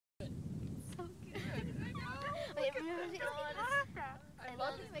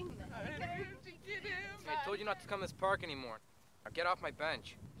I told you not to come to this park anymore. Now get off my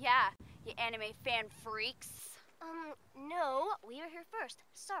bench. Yeah, you anime fan freaks. No, we were here first.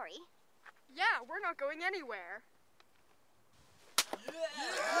 Sorry. Yeah, we're not going anywhere.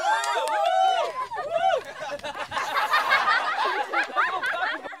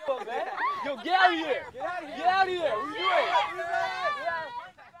 Yo, get out of here! Get out of here! What are you doing?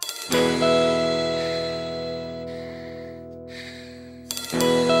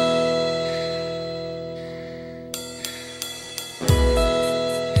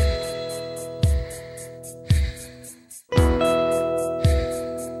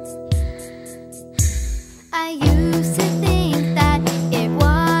 I used to think that it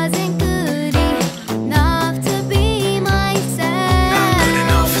wasn't good enough to be myself. Not good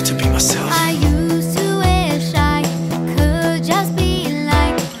enough to be myself. I used to wish I could just be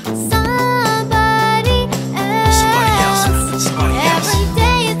like somebody else. Somebody else. Every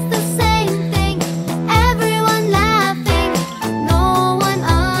day it's the same thing. Everyone laughing. No one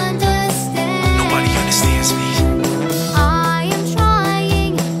understands. Nobody understands me. I am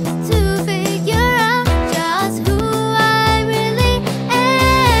trying to figure out just who I really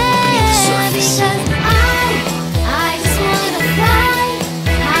am. Because I just wanna fly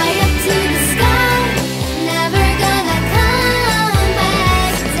high up to the sky, never gonna come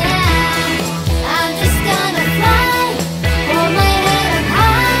back down. I'm just gonna fly, hold my head up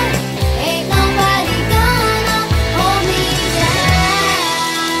high, ain't nobody gonna hold me down.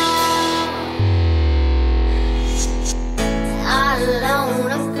 All alone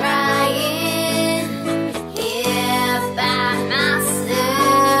I'm crying here by myself,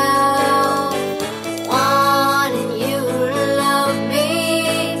 wanting you to love me.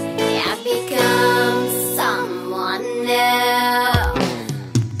 I've become someone else.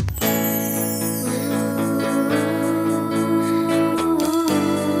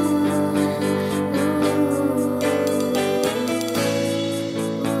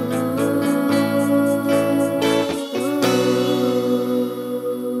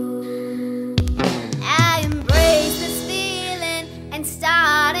 I embrace this feeling and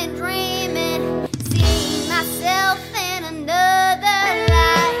started dreaming, seeing myself in another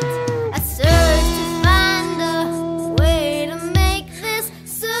light. I search to find a way to make this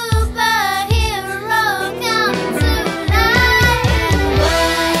superhero come to life.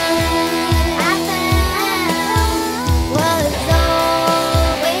 What I found was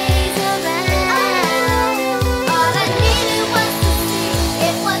always around. All I needed was to see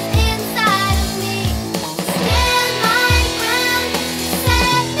it was inside of me. Stand my ground,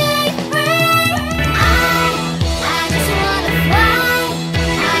 set me free. I just wanna fly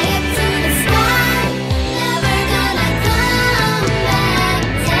high up to the sky, never gonna come back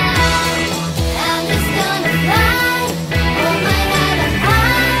down. I'm just gonna fly, hold my head up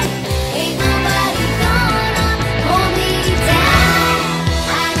high, ain't nobody gonna hold me down.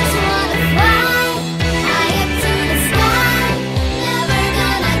 I just wanna fly high up to the sky, never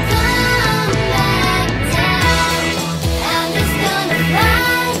gonna come back down. I'm just gonna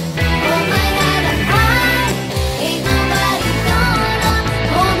fly, hold my head up high, ain't nobody gonna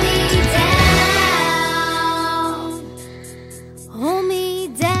hold me down. Hold me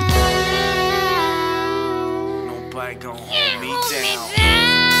down. Nobody gonna hold me down.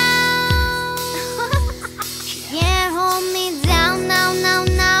 Can't hold me down, no, no,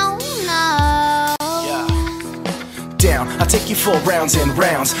 no, no. Yeah. Down, I take you for rounds and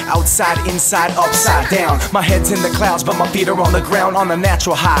rounds. Outside, inside, upside down. My head's in the clouds, but my feet are on the ground. On a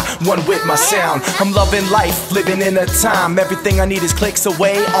natural high, one with my sound. I'm loving life, living in a time. Everything I need is clicks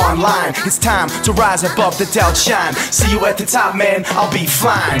away online. It's time to rise above the doubt, shine. See you at the top, man, I'll be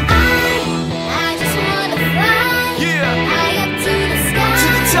flying. I just wanna fly high up to the sky, To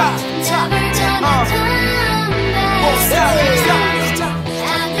the top. never gonna come back. Oh, stop, stop.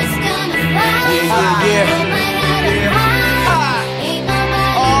 I'm just gonna fly, Yeah. hold my head up high, ain't nobody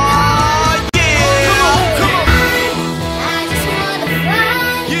Oh, yeah. Come on. I just wanna fly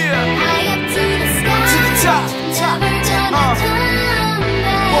high up to the sky, To the top. never gonna come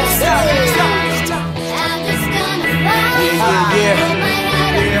back. Oh, stop, stop. I'm just gonna fly, Yeah. hold my head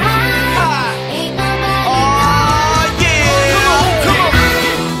up high, ain't nobody Oh, yeah. Come on.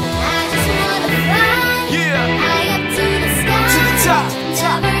 I just wanna fly high up to the sky, To the top.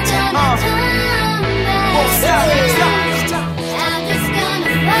 never gonna come back. Oh, stop, stop.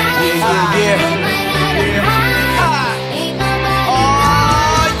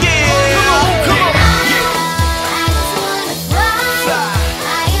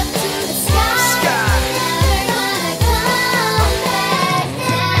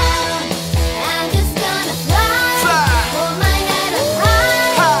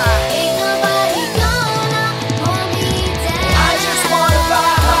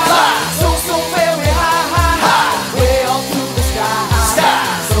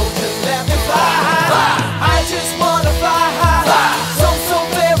 So just let me fly high. I just wanna fly high. So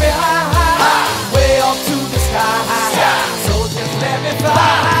very high. Way up to the sky. So just let me fly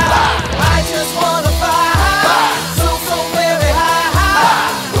high. I just wanna fly high. So very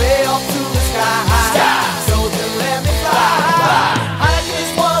high. Way up to the sky. So just let me fly high. I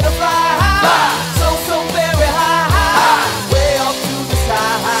just wanna fly high. So very high. Way up to the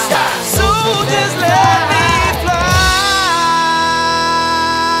sky. So just let me fly.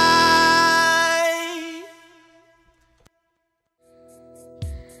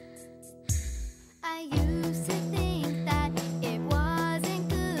 I used to think that it wasn't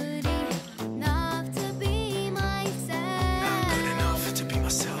good enough to be myself. Not good enough to be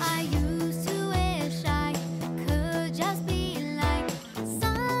myself. I used to wish I could just be like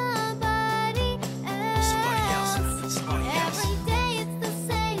somebody else. Somebody else. Somebody else. Every day it's the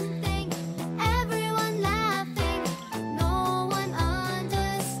same thing. Everyone laughing. No one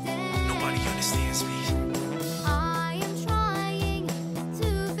understands. Nobody understands me.